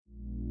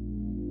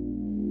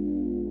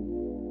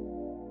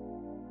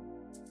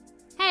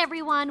Hi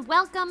everyone,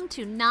 welcome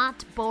to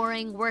Not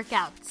Boring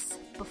Workouts.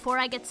 Before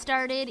I get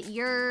started,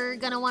 you're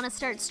gonna want to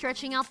start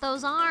stretching out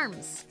those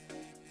arms.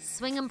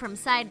 Swing them from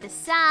side to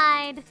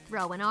side,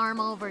 throw an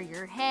arm over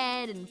your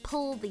head and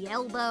pull the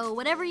elbow,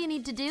 whatever you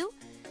need to do.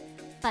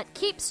 But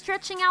keep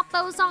stretching out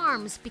those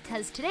arms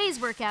because today's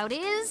workout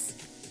is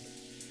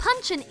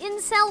Punch an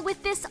Incel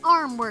with this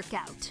arm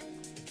workout.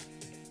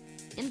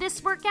 In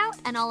this workout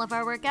and all of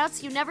our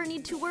workouts, you never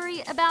need to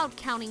worry about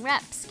counting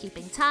reps,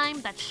 keeping time.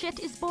 That shit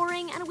is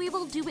boring and we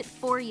will do it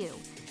for you.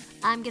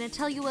 I'm going to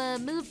tell you a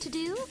move to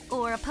do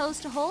or a pose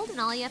to hold, and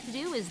all you have to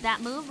do is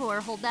that move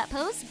or hold that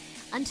pose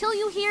until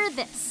you hear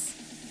this.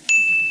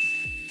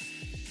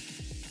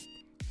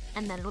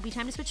 And then it'll be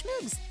time to switch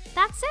moves.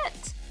 That's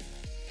it.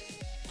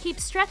 Keep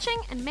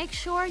stretching and make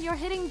sure you're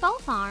hitting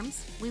both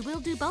arms. We will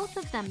do both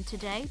of them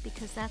today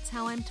because that's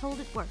how I'm told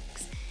it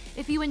works.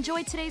 If you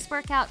enjoyed today's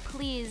workout,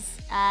 please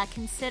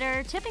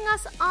consider tipping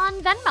us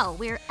on Venmo.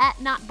 We're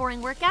at Not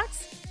Boring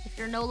Workouts. If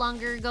you're no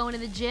longer going to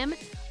the gym,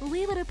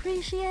 we would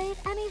appreciate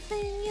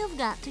anything you've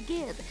got to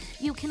give.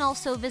 You can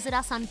also visit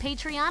us on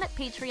Patreon at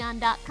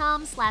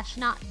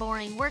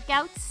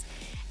patreon.com/notboringworkouts.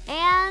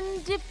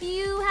 And if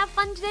you have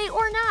fun today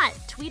or not,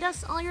 tweet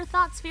us all your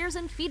thoughts, fears,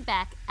 and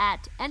feedback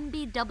at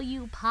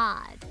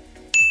NBWPod.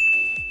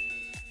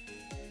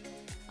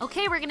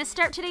 Okay, we're going to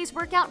start today's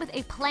workout with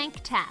a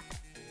plank tap.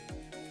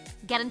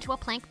 Get into a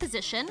plank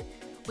position,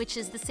 which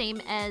is the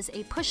same as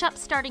a push-up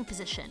starting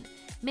position.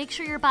 Make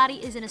sure your body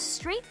is in a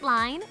straight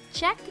line.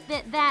 Check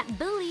that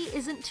belly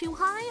isn't too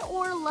high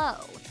or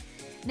low.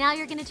 Now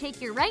you're going to take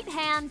your right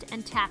hand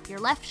and tap your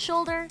left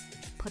shoulder,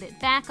 put it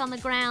back on the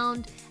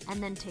ground,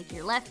 and then take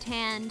your left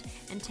hand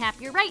and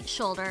tap your right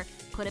shoulder,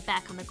 put it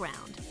back on the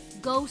ground.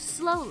 Go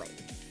slowly.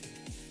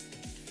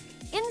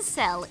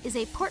 Incel is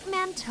a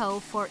portmanteau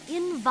for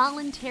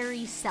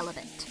involuntary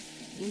celibate.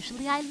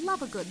 Usually I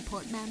love a good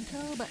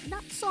portmanteau, but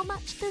not so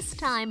much this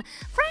time.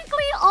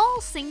 Frankly, all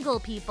single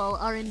people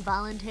are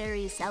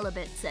involuntary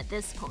celibates at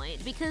this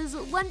point, because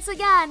once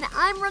again,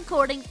 I'm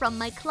recording from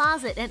my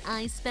closet and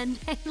I spend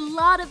a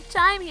lot of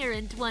time here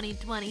in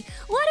 2020.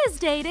 What is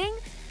dating?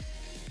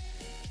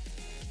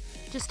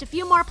 Just a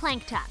few more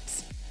plank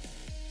taps,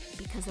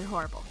 because they're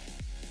horrible.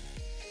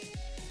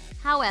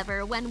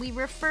 However, when we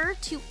refer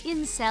to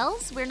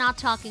incels, we're not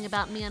talking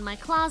about me in my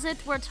closet.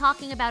 We're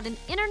talking about an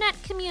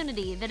internet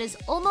community that is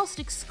almost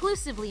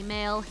exclusively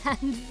male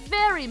and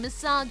very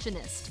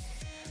misogynist.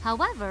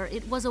 However,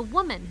 it was a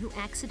woman who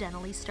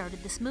accidentally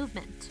started this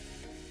movement.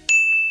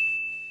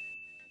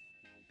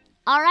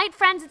 All right,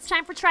 friends, it's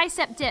time for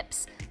tricep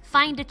dips.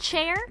 Find a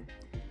chair.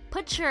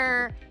 Put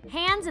your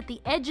hands at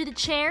the edge of the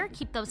chair.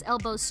 Keep those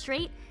elbows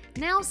straight.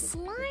 Now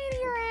slide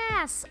your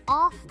ass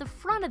off the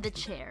front of the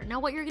chair. Now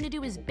what you're going to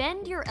do is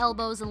bend your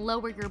elbows and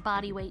lower your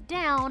body weight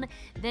down,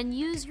 then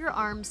use your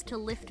arms to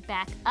lift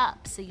back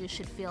up. So you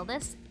should feel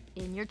this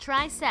in your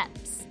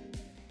triceps.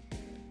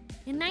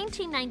 In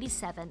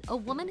 1997, a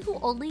woman who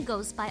only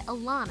goes by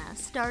Alana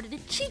started a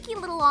cheeky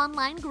little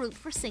online group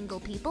for single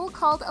people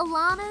called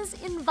Alana's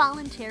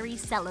Involuntary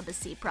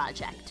Celibacy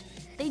Project.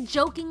 They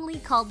jokingly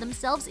called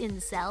themselves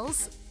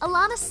incels.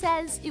 Alana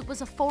says it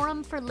was a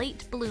forum for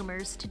late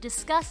bloomers to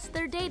discuss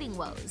their dating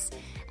woes,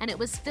 and it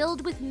was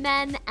filled with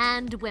men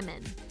and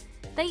women.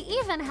 They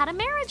even had a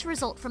marriage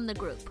result from the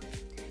group.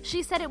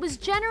 She said it was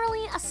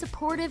generally a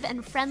supportive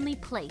and friendly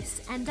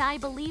place, and I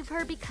believe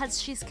her because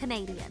she's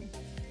Canadian.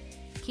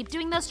 Keep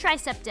doing those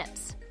tricep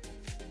dips.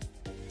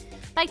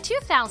 By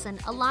 2000,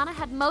 Alana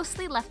had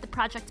mostly left the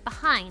project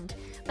behind,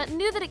 but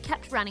knew that it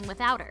kept running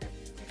without her.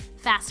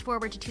 Fast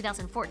forward to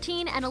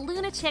 2014, and a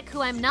lunatic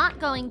who I'm not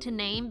going to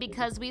name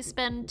because we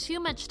spend too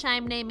much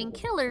time naming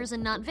killers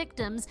and not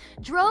victims,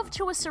 drove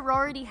to a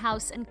sorority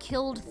house and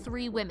killed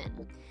 3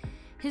 women.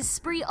 His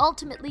spree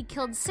ultimately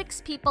killed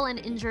 6 people and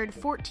injured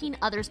 14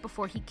 others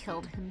before he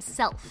killed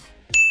himself.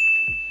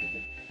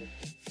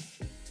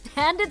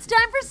 And it's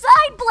time for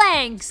side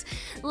planks!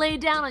 Lay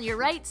down on your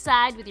right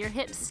side with your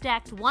hips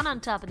stacked one on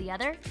top of the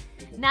other.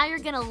 Now you're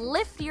going to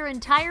lift your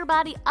entire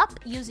body up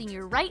using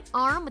your right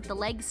arm with the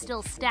legs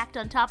still stacked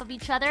on top of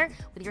each other,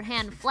 with your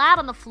hand flat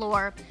on the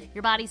floor.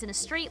 Your body's in a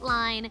straight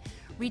line.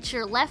 Reach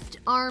your left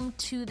arm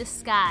to the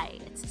sky.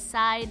 It's a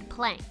side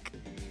plank.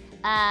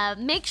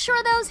 Make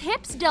sure those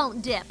hips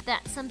don't dip.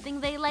 That's something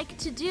they like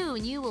to do,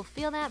 and you will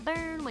feel that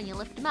burn when you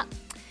lift them up.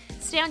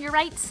 Stay on your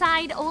right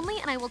side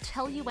only, and I will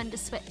tell you when to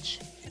switch.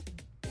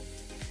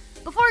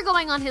 Before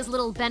going on his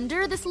little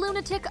bender, this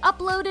lunatic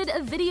uploaded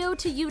a video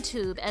to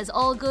YouTube, as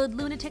all good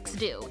lunatics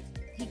do.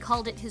 He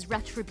called it his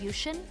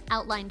retribution,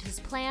 outlined his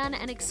plan,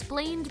 and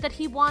explained that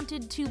he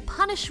wanted to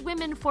punish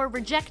women for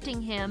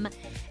rejecting him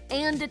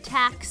and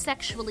attack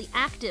sexually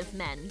active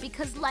men,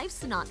 because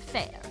life's not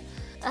fair.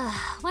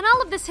 When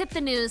all of this hit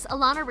the news,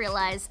 Alana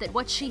realized that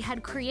what she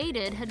had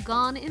created had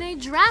gone in a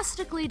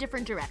drastically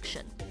different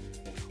direction.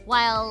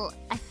 While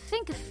I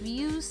think a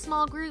few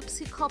small groups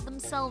who called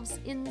themselves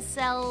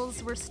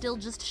incels were still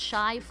just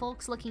shy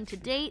folks looking to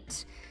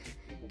date,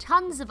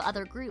 tons of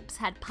other groups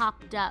had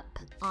popped up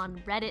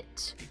on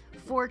Reddit,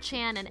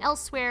 4chan, and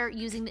elsewhere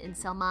using the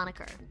incel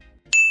moniker.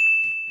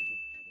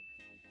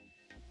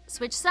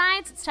 Switch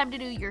sides, it's time to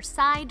do your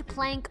side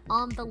plank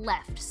on the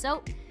left.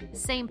 So,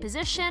 same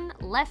position,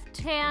 left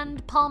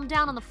hand, palm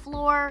down on the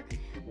floor,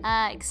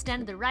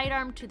 extend the right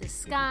arm to the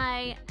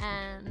sky,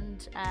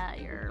 and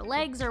your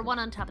legs are one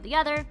on top of the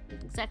other,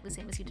 exactly the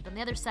same as you did on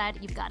the other side.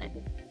 You've got it.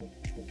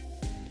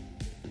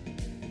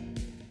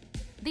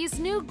 These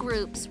new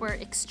groups were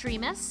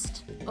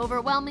extremist,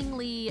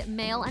 overwhelmingly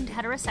male and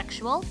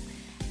heterosexual,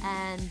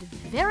 and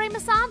very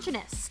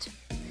misogynist.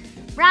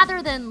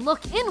 Rather than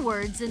look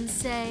inwards and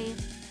say,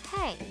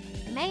 hey,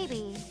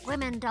 maybe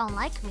women don't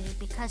like me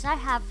because I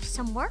have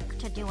some work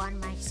to do on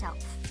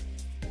myself.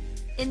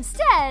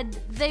 Instead,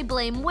 they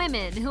blame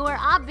women, who are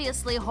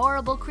obviously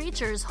horrible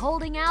creatures,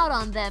 holding out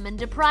on them and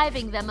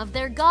depriving them of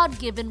their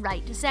God-given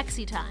right to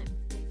sexy time.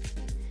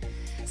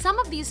 Some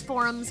of these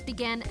forums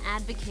began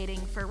advocating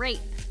for rape.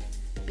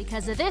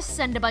 Because of this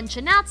and a bunch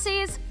of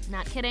Nazis,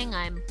 not kidding,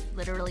 I'm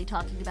literally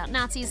talking about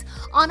Nazis,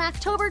 on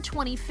October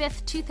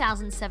 25th,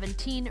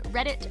 2017,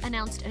 Reddit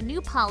announced a new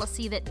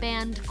policy that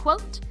banned,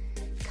 quote,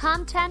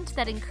 content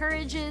that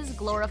encourages,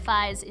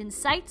 glorifies,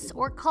 incites,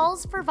 or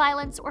calls for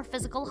violence or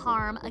physical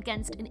harm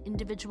against an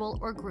individual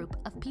or group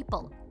of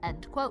people,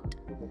 end quote.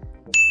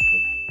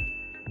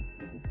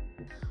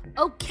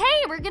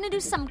 Okay, we're gonna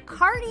do some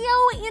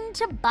cardio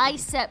into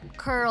bicep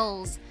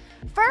curls.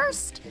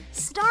 First,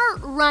 start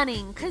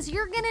running, because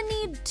you're gonna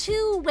need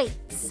 2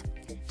 weights.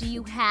 Do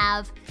you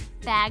have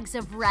bags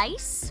of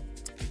rice,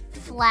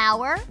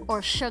 flour,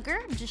 or sugar?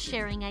 I'm just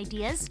sharing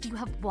ideas. Do you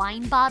have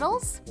wine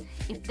bottles?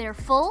 If they're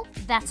full,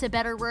 that's a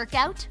better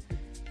workout.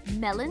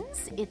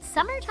 Melons, it's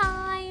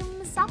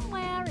summertime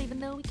somewhere, even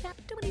though we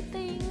can't do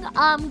anything.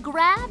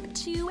 Grab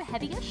 2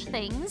 heavy-ish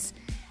things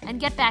and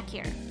get back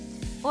here.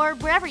 Or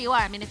wherever you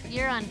are. I mean, if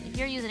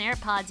you're using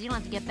AirPods, you don't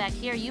have to get back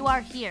here. You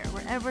are here.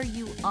 Wherever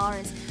you are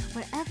is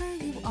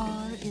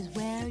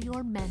where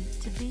you're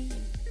meant to be.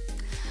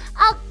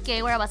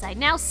 Okay, where was I?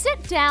 Now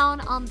sit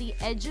down on the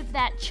edge of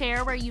that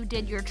chair where you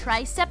did your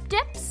tricep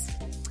dips,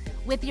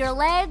 with your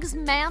legs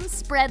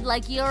spread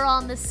like you're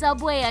on the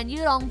subway and you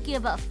don't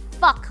give a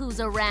fuck who's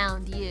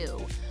around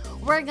you.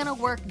 We're gonna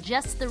work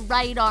just the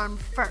right arm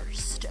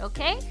first,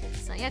 okay?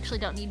 So you actually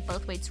don't need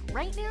both weights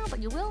right now,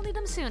 but you will need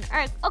them soon. All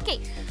right,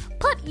 okay.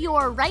 Put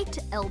your right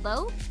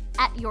elbow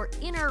at your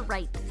inner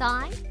right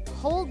thigh.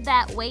 Hold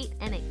that weight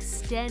and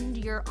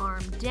extend your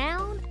arm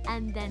down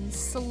and then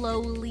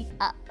slowly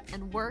up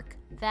and work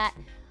that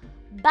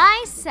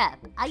bicep.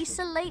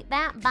 Isolate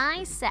that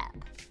bicep.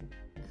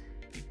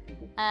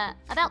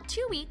 About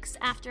 2 weeks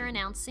after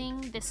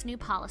announcing this new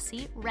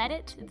policy,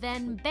 Reddit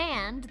then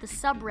banned the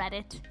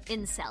subreddit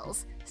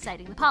Incels,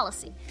 citing the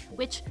policy,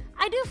 which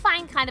I do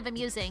find kind of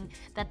amusing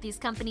that these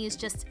companies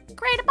just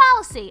create a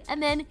policy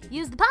and then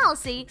use the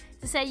policy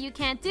to say you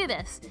can't do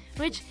this,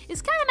 which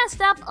is kind of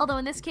messed up, although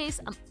in this case,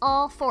 I'm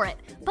all for it.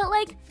 But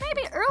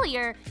maybe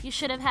earlier you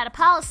should have had a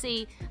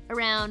policy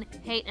around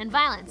hate and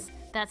violence.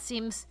 That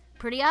seems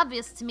pretty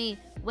obvious to me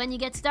when you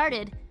get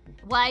started.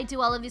 Why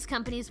do all of these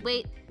companies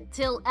wait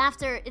till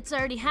after it's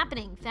already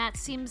happening? That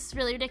seems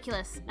really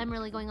ridiculous. I'm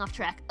really going off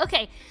track.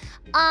 Okay,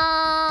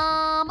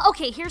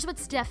 here's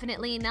what's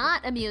definitely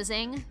not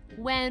amusing.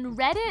 When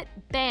Reddit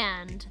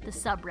banned the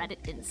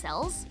subreddit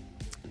Incels,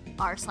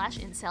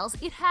 r/incels,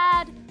 it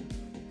had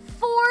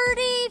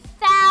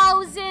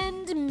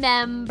 40,000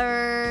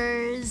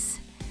 members.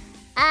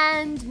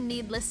 And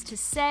needless to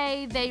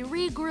say, they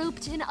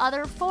regrouped in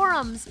other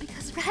forums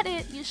because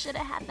Reddit, you should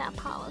have had that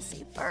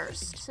policy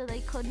first so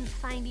they couldn't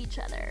find each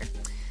other.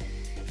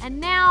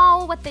 And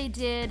now what they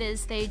did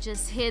is they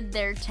just hid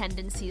their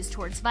tendencies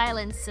towards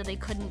violence so they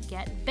couldn't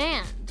get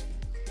banned.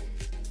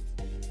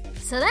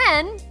 So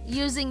then,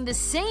 using the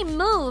same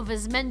move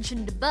as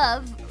mentioned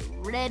above,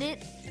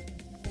 Reddit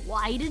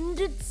widened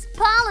its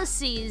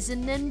policies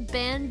and then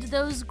banned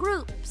those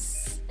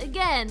groups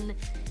again.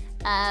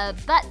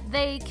 But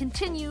they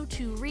continue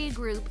to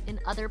regroup in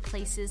other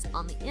places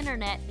on the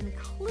internet,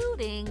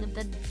 including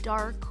the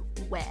dark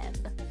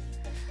web.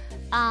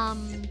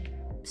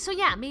 So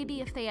yeah, maybe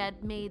if they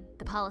had made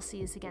the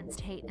policies against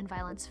hate and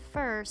violence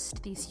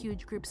first, these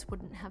huge groups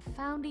wouldn't have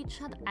found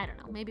each other. I don't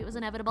know. Maybe it was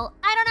inevitable.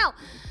 I don't know.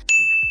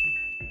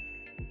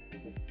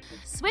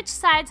 Switch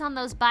sides on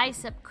those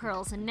bicep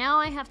curls, and now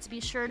I have to be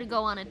sure to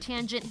go on a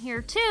tangent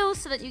here too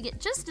so that you get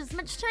just as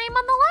much time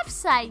on the left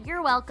side.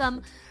 You're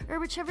welcome. Or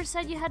whichever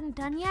side you hadn't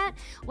done yet.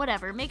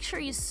 Whatever. Make sure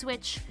you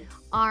switch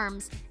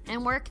arms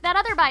and work that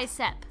other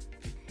bicep.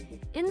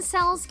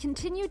 Incels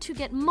continue to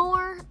get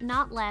more,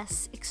 not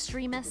less,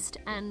 extremist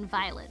and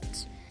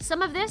violent.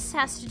 Some of this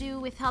has to do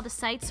with how the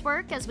sites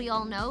work. As we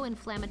all know,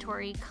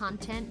 inflammatory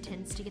content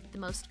tends to get the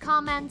most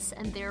comments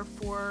and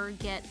therefore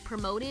get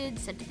promoted,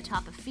 sent to the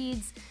top of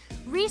feeds.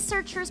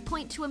 Researchers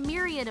point to a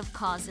myriad of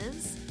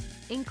causes,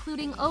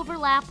 including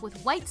overlap with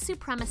white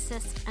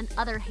supremacists and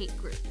other hate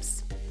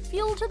groups.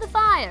 Fuel to the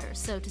fire,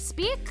 so to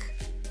speak.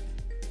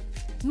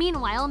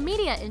 Meanwhile,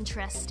 media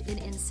interest in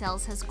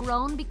incels has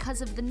grown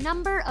because of the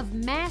number of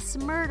mass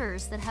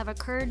murders that have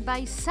occurred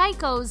by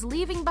psychos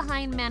leaving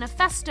behind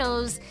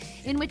manifestos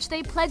in which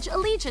they pledge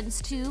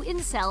allegiance to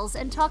incels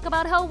and talk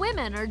about how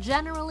women are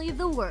generally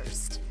the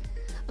worst.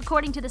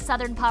 According to the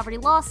Southern Poverty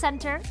Law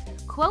Center,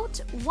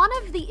 quote, one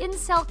of the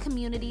incel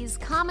community's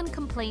common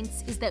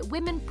complaints is that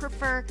women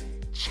prefer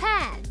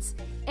chads,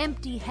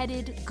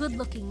 empty-headed,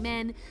 good-looking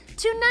men,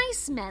 to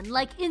nice men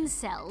like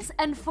incels,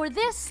 and for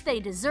this they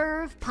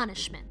deserve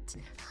punishment.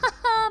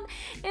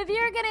 If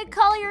you're gonna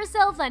call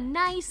yourself a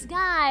nice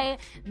guy,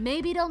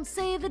 maybe don't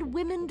say that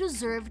women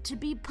deserve to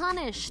be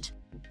punished.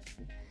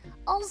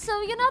 Also,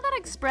 you know that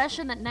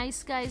expression that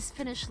nice guys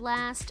finish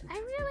last? I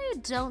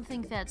really don't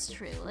think that's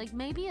true. Like,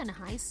 maybe in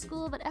high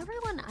school, but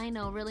everyone I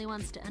know really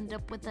wants to end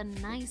up with a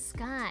nice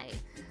guy.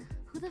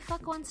 Who the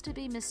fuck wants to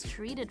be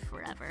mistreated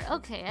forever?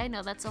 Okay, I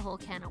know that's a whole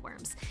can of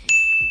worms.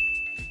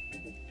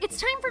 It's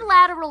time for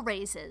lateral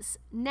raises.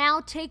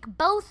 Now take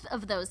both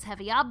of those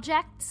heavy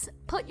objects,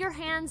 put your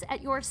hands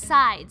at your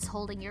sides,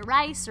 holding your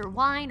rice or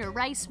wine or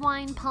rice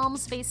wine,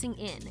 palms facing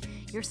in.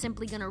 You're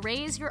simply gonna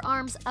raise your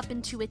arms up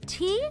into a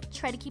T,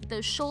 try to keep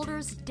those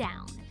shoulders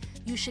down.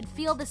 You should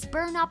feel this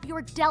burn up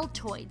your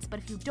deltoids, but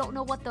if you don't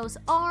know what those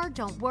are,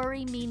 don't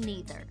worry, me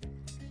neither.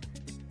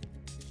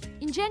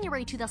 In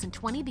January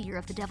 2020, the year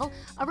of the devil,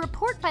 a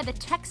report by the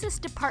Texas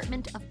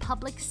Department of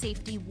Public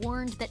Safety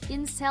warned that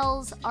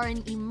incels are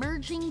an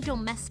emerging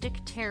domestic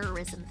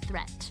terrorism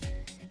threat.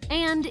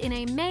 And in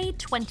a May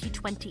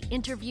 2020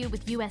 interview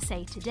with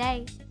USA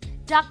Today,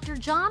 Dr.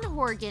 John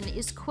Horgan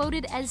is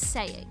quoted as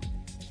saying,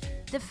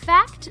 "The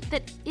fact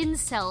that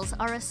incels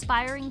are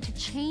aspiring to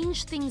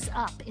change things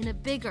up in a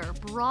bigger,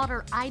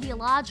 broader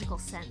ideological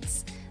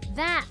sense,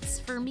 that's,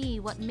 for me,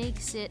 what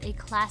makes it a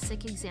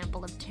classic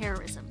example of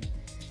terrorism.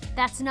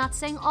 That's not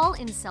saying all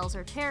incels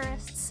are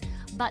terrorists,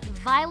 but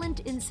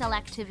violent incel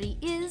activity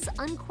is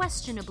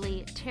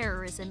unquestionably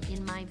terrorism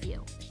in my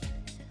view."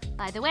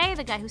 By the way,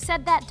 the guy who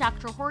said that,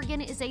 Dr. Horgan,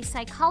 is a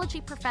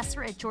psychology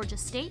professor at Georgia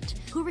State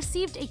who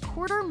received a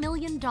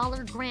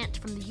 $250,000 grant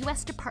from the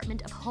U.S.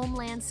 Department of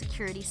Homeland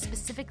Security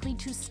specifically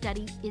to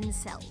study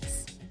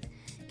incels.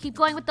 Keep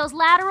going with those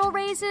lateral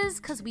raises,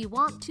 because we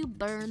want to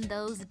burn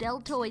those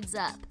deltoids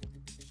up.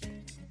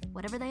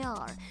 Whatever they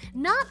are.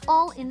 Not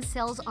all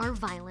incels are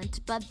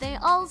violent, but they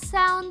all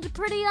sound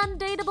pretty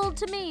undateable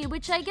to me,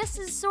 which I guess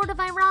is sort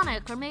of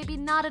ironic, or maybe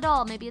not at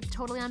all, maybe it's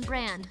totally on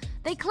brand.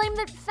 They claim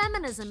that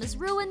feminism has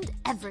ruined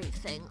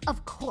everything,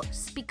 of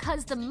course,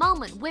 because the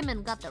moment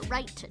women got the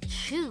right to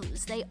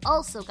choose, they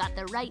also got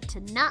the right to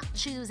not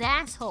choose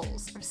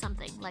assholes, or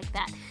something like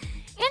that.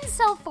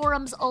 Incel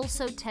forums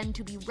also tend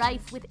to be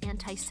rife with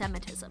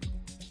anti-Semitism.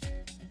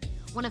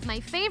 One of my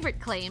favorite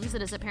claims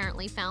that is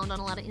apparently found on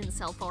a lot of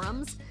incel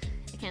forums,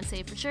 I can't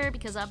say for sure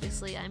because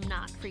obviously I'm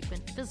not a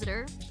frequent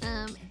visitor.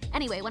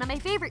 Anyway, one of my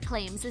favorite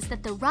claims is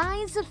that the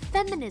rise of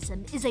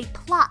feminism is a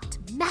plot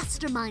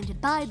masterminded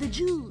by the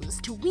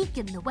Jews to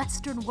weaken the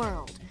Western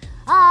world.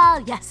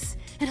 Ah, yes,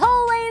 it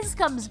always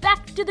comes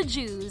back to the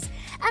Jews.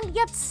 And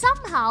yet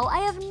somehow I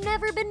have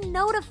never been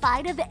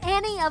notified of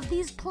any of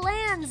these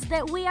plans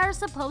that we are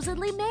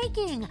supposedly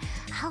making.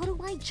 How do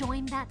I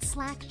join that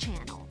Slack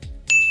channel?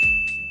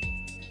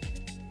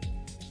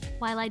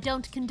 While I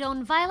don't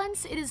condone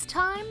violence, it is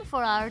time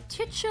for our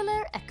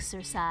titular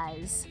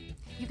exercise.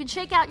 You can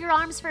shake out your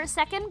arms for a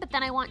second, but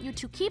then I want you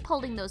to keep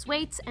holding those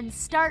weights and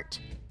start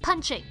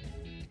punching.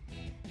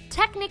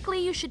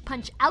 Technically, you should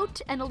punch out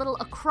and a little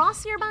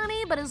across your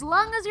body, but as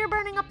long as you're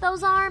burning up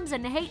those arms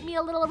and hate me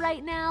a little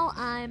right now,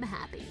 I'm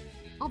happy.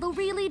 Although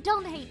really,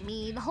 don't hate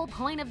me. The whole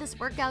point of this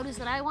workout is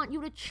that I want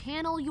you to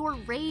channel your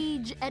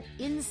rage at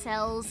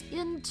incels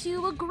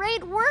into a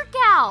great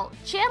workout.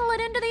 Channel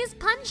it into these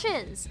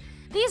punches.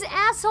 These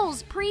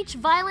assholes preach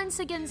violence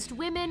against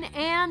women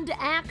and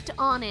act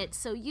on it,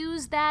 so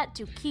use that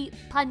to keep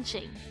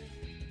punching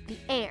the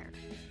air.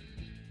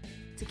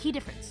 It's a key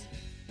difference.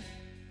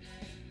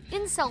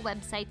 Incel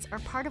websites are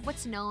part of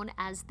what's known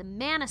as the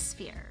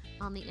manosphere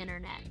on the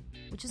internet,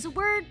 which is a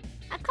word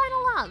I kind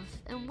of love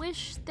and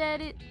wish that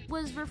it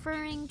was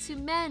referring to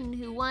men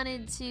who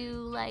wanted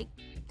to,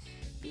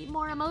 be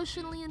more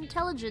emotionally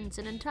intelligent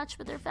and in touch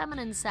with their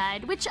feminine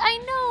side, which I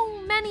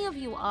know many of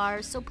you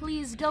are, so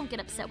please don't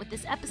get upset with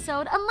this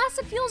episode unless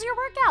it fuels your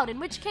workout, in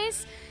which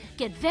case,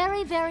 get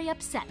very, very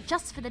upset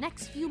just for the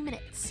next few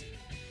minutes.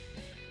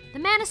 The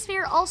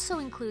manosphere also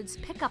includes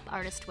pickup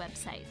artist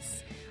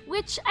websites,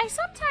 which I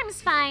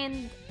sometimes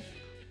find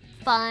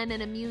fun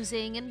and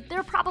amusing, and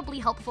they're probably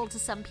helpful to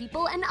some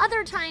people, and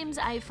other times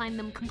I find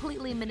them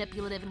completely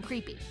manipulative and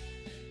creepy.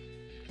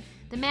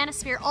 The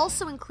manosphere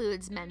also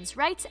includes men's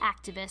rights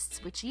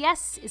activists, which,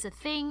 yes, is a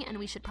thing, and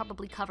we should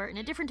probably cover in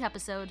a different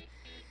episode.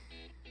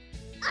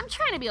 I'm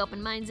trying to be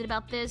open-minded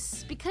about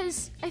this,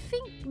 because I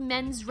think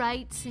men's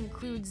rights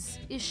includes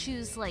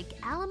issues like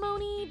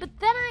alimony, but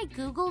then I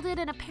googled it,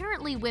 and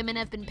apparently women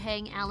have been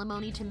paying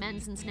alimony to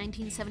men since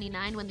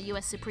 1979, when the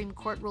U.S. Supreme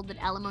Court ruled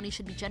that alimony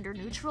should be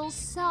gender-neutral,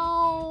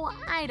 so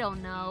I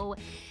don't know.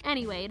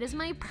 Anyway, it is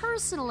my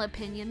personal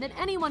opinion that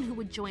anyone who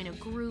would join a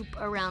group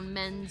around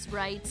men's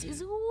rights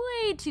is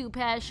way too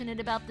passionate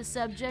about the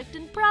subject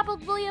and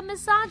probably a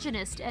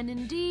misogynist, and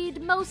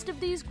indeed, most of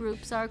these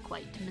groups are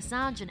quite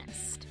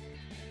misogynist.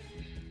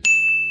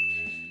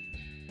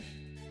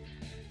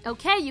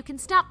 Okay, you can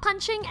stop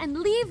punching and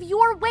leave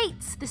your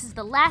weights. This is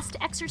the last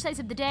exercise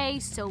of the day,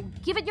 so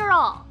give it your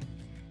all.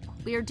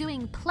 We are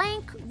doing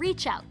plank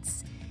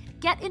reach-outs.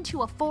 Get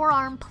into a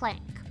forearm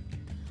plank.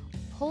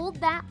 Hold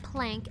that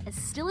plank as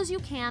still as you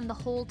can the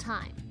whole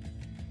time.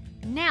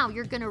 Now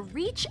you're going to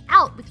reach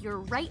out with your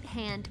right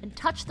hand and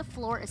touch the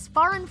floor as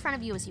far in front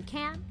of you as you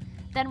can.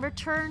 Then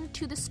return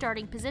to the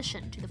starting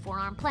position, to the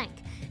forearm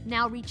plank.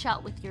 Now reach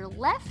out with your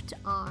left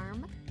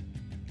arm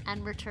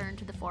and return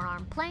to the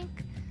forearm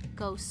plank.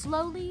 Go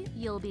slowly,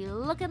 you'll be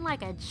looking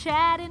like a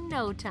Chad in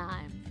no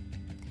time.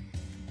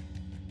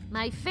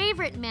 My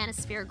favorite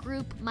Manosphere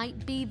group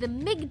might be the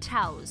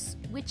MGTOWs,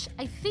 which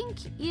I think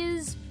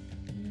is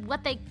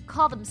what they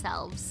call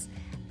themselves.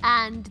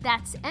 And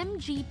that's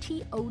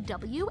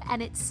MGTOW,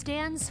 and it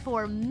stands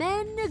for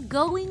Men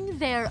Going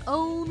Their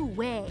Own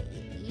Way.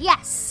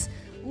 Yes!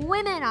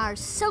 Women are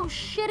so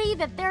shitty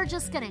that they're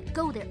just gonna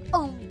go their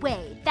own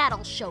way.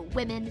 That'll show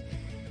women.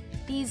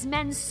 These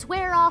men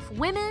swear off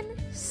women,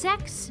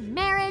 sex,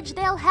 marriage.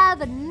 They'll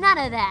have none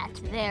of that.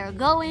 They're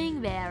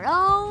going their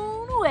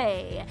own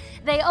way.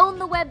 They own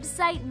the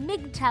website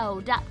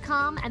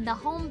MGTOW.com, and the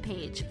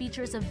homepage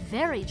features a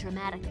very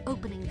dramatic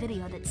opening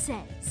video that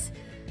says,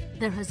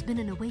 "There has been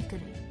an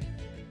awakening,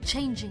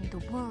 changing the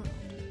world,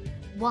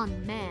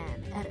 one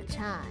man at a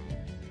time.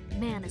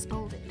 Man is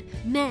bolded.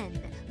 Men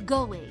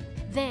going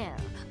their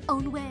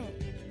own way."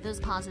 Those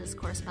pauses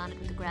corresponded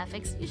with the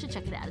graphics. You should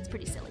check it out. It's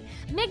pretty silly.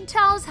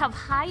 MGTOWs have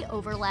high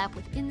overlap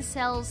with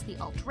incels, the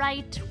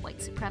alt-right,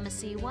 white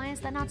supremacy. Why is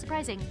that not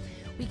surprising?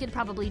 We could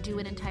probably do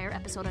an entire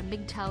episode on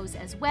MGTOWs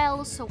as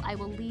well, so I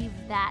will leave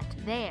that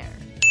there.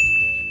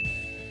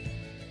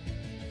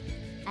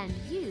 And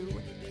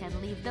you can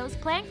leave those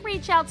plank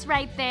reach-outs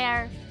right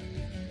there.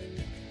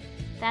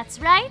 That's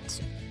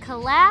right.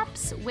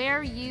 Collapse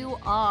where you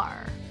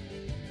are.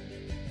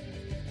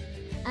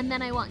 And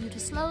then I want you to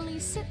slowly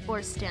sit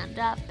or stand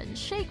up and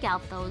shake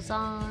out those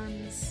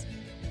arms.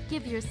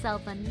 Give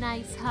yourself a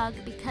nice hug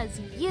because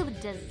you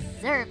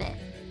deserve it.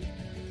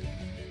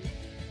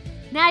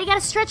 Now you gotta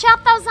stretch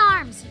out those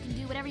arms. You can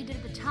do whatever you did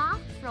at the top.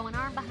 Throw an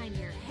arm behind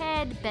your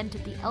head, bend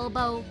at the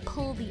elbow,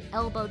 pull the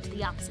elbow to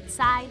the opposite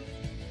side.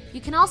 You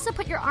can also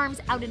put your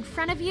arms out in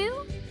front of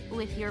you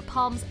with your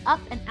palms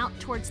up and out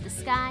towards the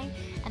sky,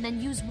 and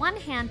then use one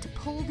hand to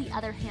pull the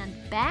other hand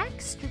back,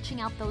 stretching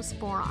out those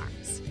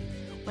forearms.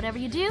 Whatever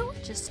you do,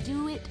 just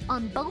do it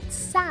on both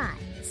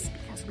sides,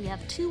 because we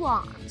have two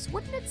arms.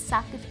 Wouldn't it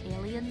suck if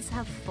aliens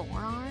have four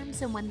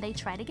arms, and when they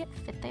try to get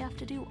fit, they have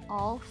to do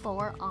all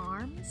four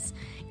arms?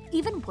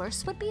 Even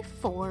worse would be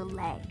 4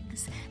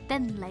 legs.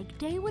 Then leg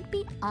day would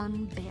be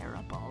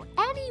unbearable.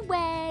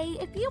 Anyway,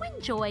 if you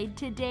enjoyed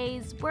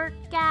today's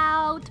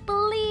workout,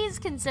 please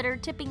consider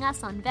tipping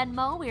us on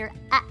Venmo. We're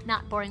at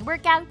Not Boring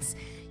Workouts.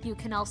 You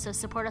can also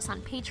support us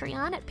on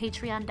Patreon at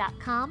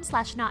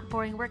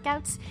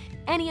patreon.com/notboringworkouts.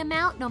 Any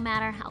amount, no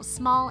matter how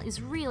small,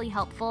 is really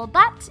helpful.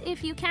 But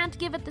if you can't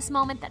give at this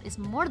moment, that is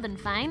more than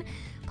fine.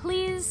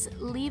 Please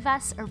leave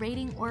us a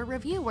rating or a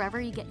review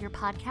wherever you get your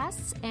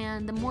podcasts.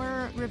 And the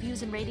more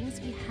reviews and ratings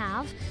we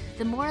have,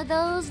 the more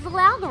those little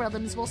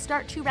algorithms will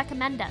start to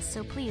recommend us.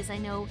 So please, I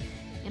know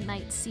it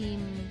might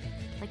seem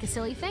like a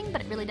silly thing,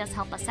 but it really does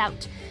help us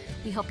out.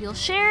 We hope you'll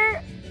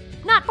share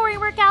Not Boring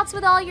Workouts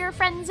with all your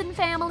friends and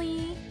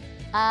family.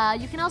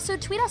 You can also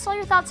tweet us all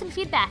your thoughts and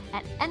feedback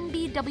at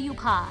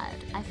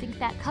NBWPod. I think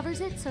that covers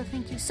it, so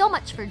thank you so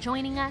much for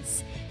joining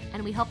us,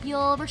 and we hope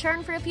you'll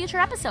return for a future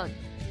episode.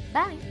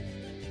 Bye!